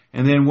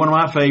 And then one of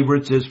my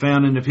favorites is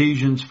found in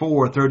Ephesians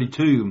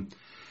 4:32.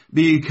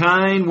 Be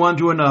kind one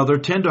to another,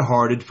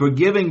 tenderhearted,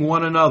 forgiving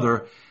one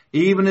another,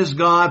 even as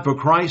God for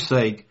Christ's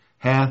sake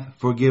hath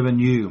forgiven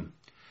you.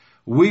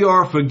 We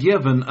are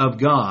forgiven of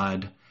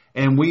God,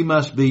 and we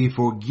must be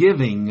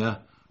forgiving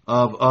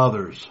of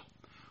others.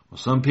 Well,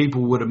 some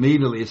people would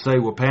immediately say,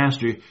 well,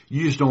 Pastor,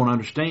 you just don't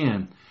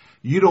understand.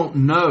 You don't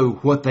know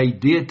what they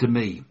did to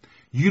me.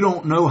 You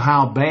don't know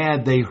how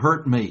bad they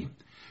hurt me.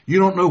 You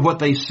don't know what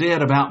they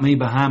said about me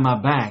behind my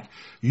back.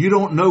 You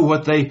don't know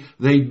what they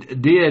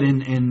did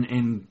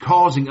in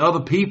causing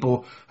other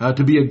people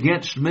to be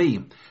against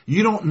me.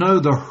 You don't know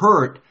the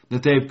hurt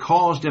that they've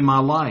caused in my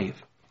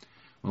life.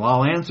 Well,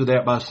 I'll answer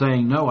that by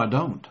saying, no, I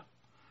don't.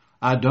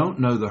 I don't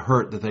know the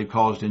hurt that they've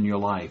caused in your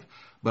life.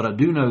 But I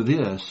do know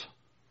this,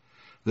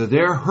 that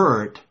their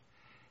hurt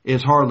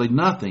is hardly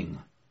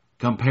nothing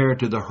compared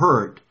to the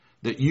hurt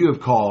that you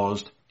have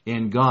caused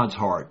in God's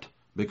heart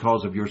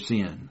because of your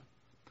sin.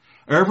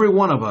 Every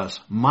one of us,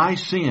 my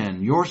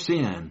sin, your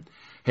sin,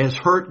 has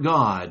hurt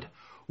God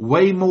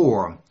way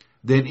more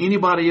than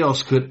anybody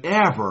else could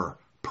ever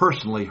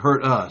personally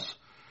hurt us,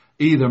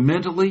 either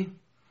mentally,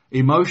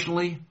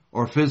 emotionally,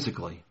 or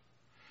physically.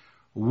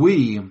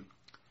 We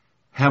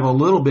have a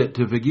little bit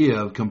to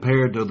forgive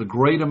compared to the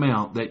great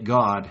amount that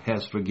God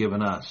has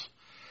forgiven us.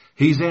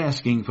 He's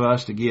asking for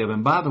us to give.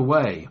 And by the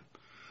way,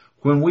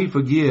 when we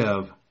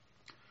forgive,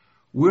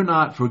 we're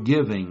not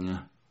forgiving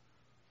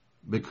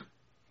because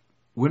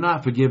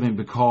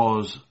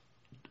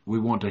we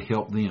want to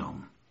help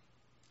them.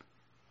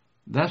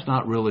 That's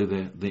not really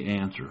the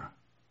answer.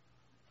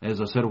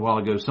 As I said a while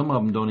ago, some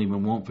of them don't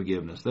even want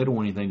forgiveness. They don't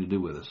want anything to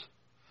do with us.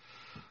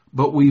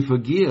 But we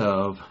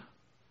forgive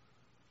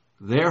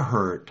their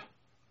hurt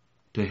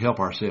to help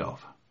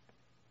ourselves.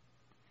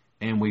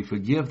 And we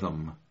forgive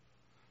them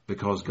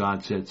because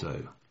God said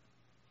so.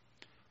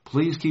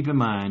 Please keep in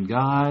mind,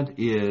 God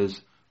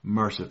is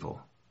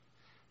merciful.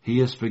 He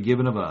is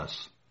forgiven of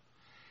us.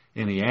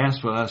 And He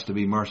asks for us to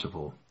be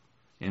merciful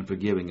and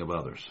forgiving of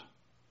others.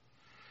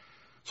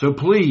 So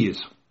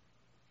please,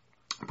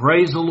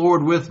 praise the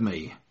Lord with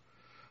me,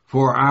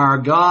 for our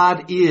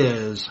God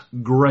is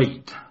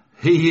great.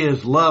 He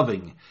is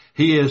loving.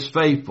 He is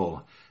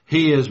faithful.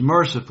 He is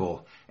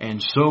merciful,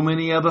 and so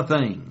many other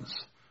things.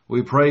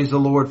 We praise the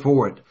Lord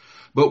for it.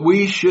 But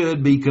we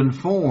should be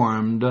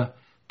conformed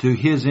to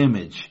His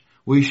image.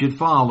 We should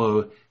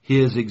follow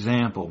His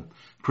example.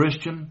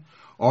 Christian,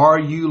 are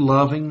you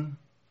loving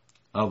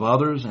of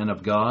others and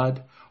of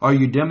God? Are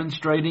you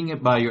demonstrating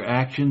it by your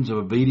actions of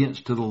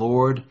obedience to the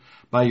Lord,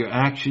 by your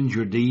actions,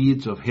 your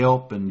deeds of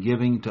help and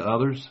giving to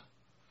others?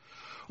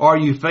 Are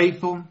you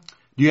faithful?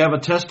 Do you have a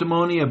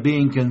testimony of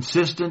being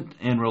consistent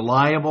and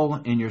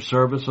reliable in your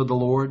service of the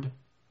Lord?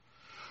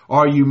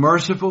 Are you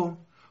merciful?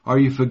 Are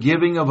you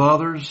forgiving of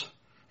others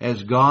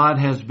as God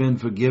has been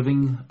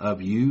forgiving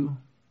of you?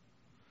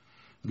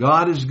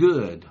 God is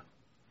good,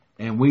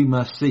 and we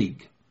must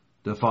seek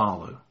to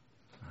follow.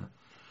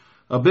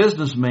 A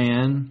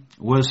businessman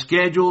was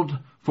scheduled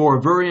for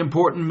a very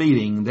important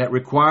meeting that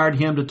required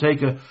him to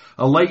take a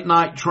late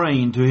night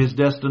train to his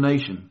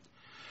destination.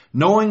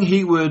 Knowing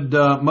he would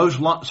most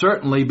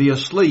certainly be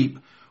asleep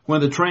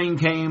when the train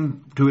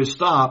came to his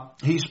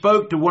stop, he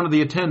spoke to one of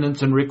the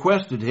attendants and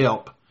requested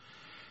help.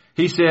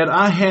 He said,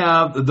 I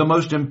have the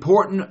most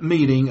important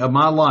meeting of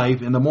my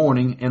life in the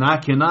morning, and I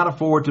cannot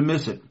afford to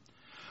miss it.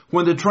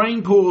 When the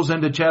train pulls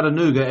into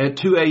Chattanooga at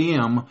 2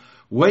 a.m.,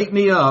 wake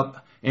me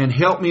up and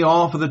help me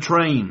off of the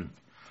train.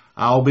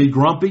 I'll be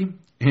grumpy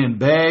and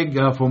beg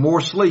for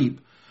more sleep,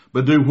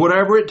 but do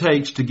whatever it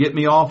takes to get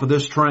me off of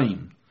this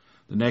train.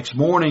 The next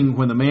morning,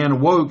 when the man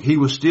awoke, he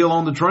was still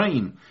on the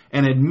train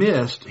and had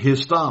missed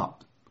his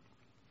stop.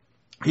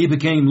 He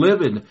became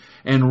livid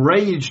and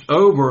raged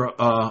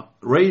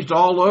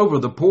all over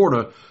the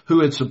porter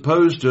who had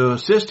supposed to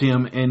assist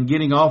him in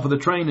getting off of the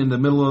train in the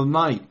middle of the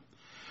night.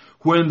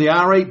 When the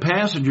irate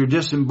passenger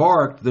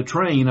disembarked the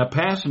train, a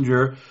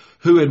passenger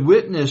who had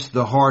witnessed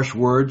the harsh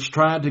words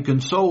tried to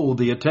console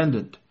the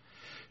attendant.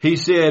 He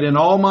said, in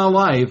all my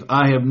life,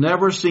 I have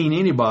never seen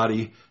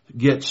anybody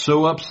get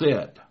so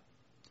upset.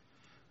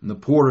 And the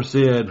porter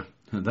said,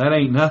 that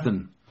ain't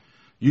nothing.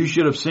 You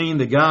should have seen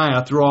the guy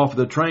I threw off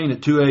the train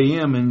at 2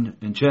 a.m.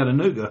 in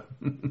Chattanooga.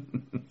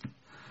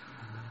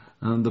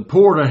 The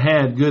porter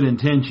had good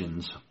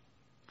intentions.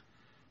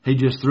 He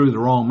just threw the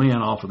wrong man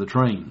off of the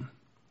train.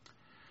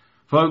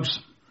 Folks,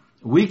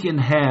 we can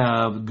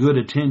have good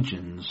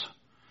intentions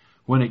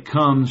when it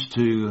comes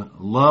to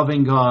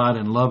loving God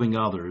and loving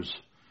others,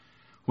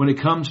 when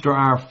it comes to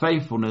our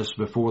faithfulness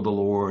before the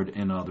Lord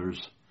and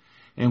others,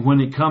 and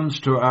when it comes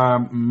to our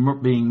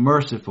being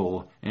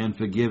merciful and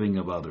forgiving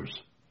of others.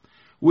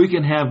 We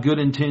can have good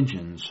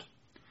intentions,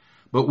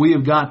 but we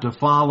have got to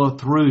follow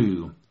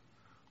through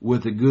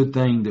with the good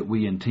thing that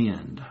we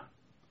intend.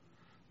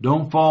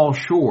 Don't fall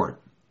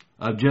short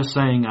of just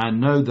saying, I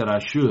know that I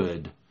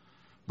should,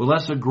 but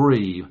let's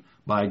agree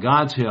by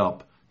God's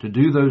help to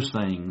do those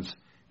things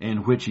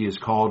in which He has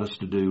called us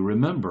to do.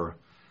 Remember,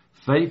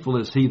 faithful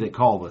is He that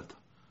calleth,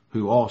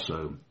 who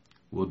also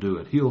will do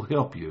it. He'll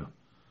help you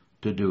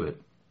to do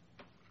it.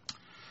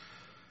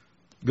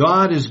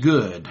 God is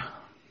good,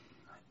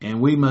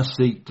 and we must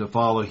seek to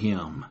follow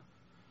Him.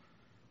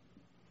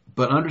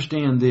 But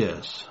understand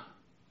this,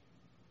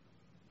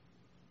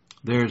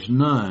 there's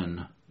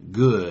none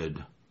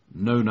good,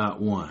 no, not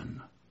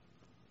one.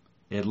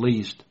 At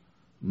least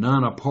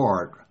none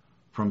apart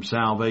from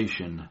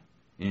salvation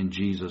in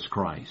Jesus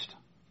Christ.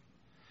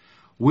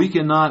 We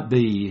cannot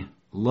be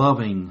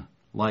loving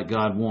like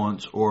God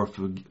wants, or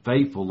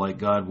faithful like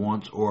God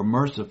wants, or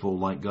merciful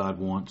like God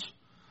wants,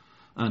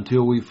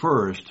 until we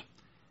first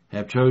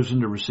have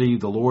chosen to receive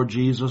the Lord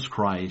Jesus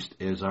Christ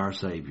as our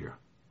Savior.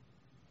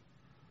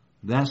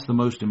 That's the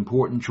most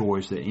important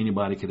choice that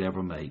anybody could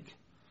ever make.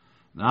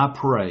 And I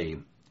pray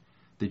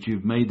that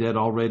you've made that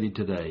already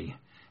today.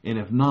 And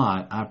if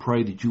not, I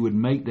pray that you would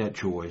make that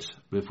choice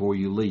before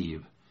you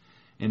leave.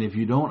 And if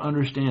you don't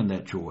understand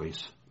that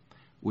choice,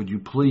 would you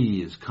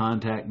please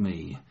contact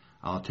me?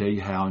 I'll tell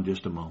you how in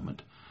just a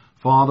moment.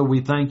 Father, we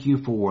thank you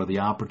for the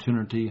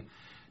opportunity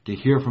to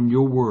hear from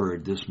your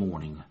word this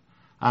morning.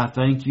 I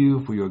thank you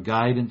for your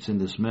guidance in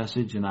this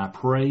message, and I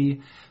pray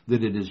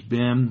that it has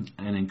been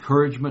an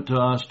encouragement to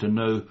us to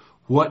know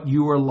what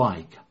you are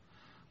like.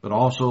 But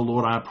also,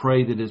 Lord, I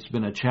pray that it's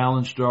been a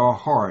challenge to our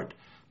heart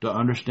to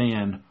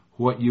understand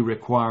what you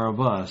require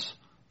of us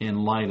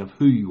in light of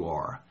who you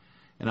are.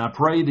 And I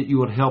pray that you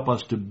would help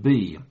us to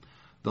be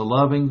the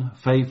loving,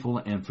 faithful,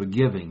 and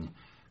forgiving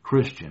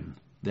Christian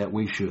that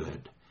we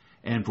should.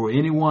 And for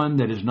anyone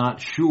that is not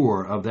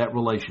sure of that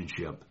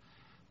relationship,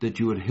 that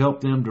you would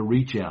help them to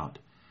reach out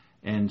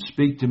and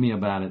speak to me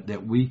about it,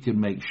 that we can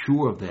make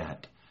sure of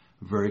that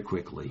very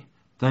quickly.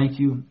 Thank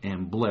you,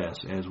 and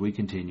bless as we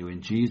continue.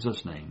 In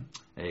Jesus' name,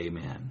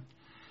 amen.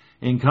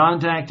 In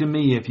contacting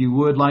me, if you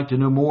would like to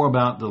know more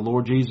about the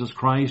Lord Jesus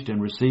Christ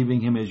and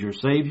receiving Him as your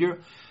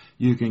Savior,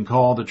 you can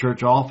call the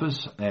church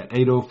office at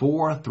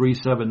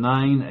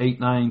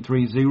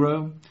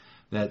 804-379-8930.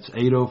 That's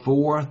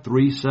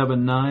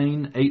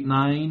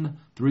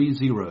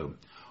 804-379-8930.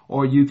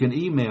 Or you can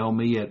email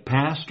me at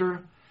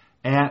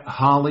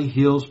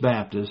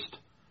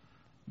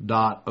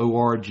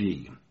pastor@hollyhillsbaptist.org.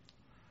 I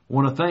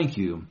want to thank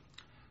you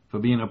for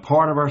being a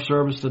part of our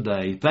service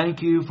today.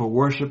 Thank you for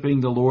worshiping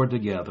the Lord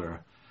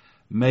together.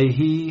 May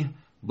He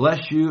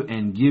bless you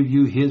and give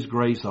you His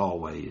grace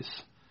always.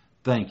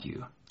 Thank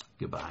you.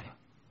 Goodbye.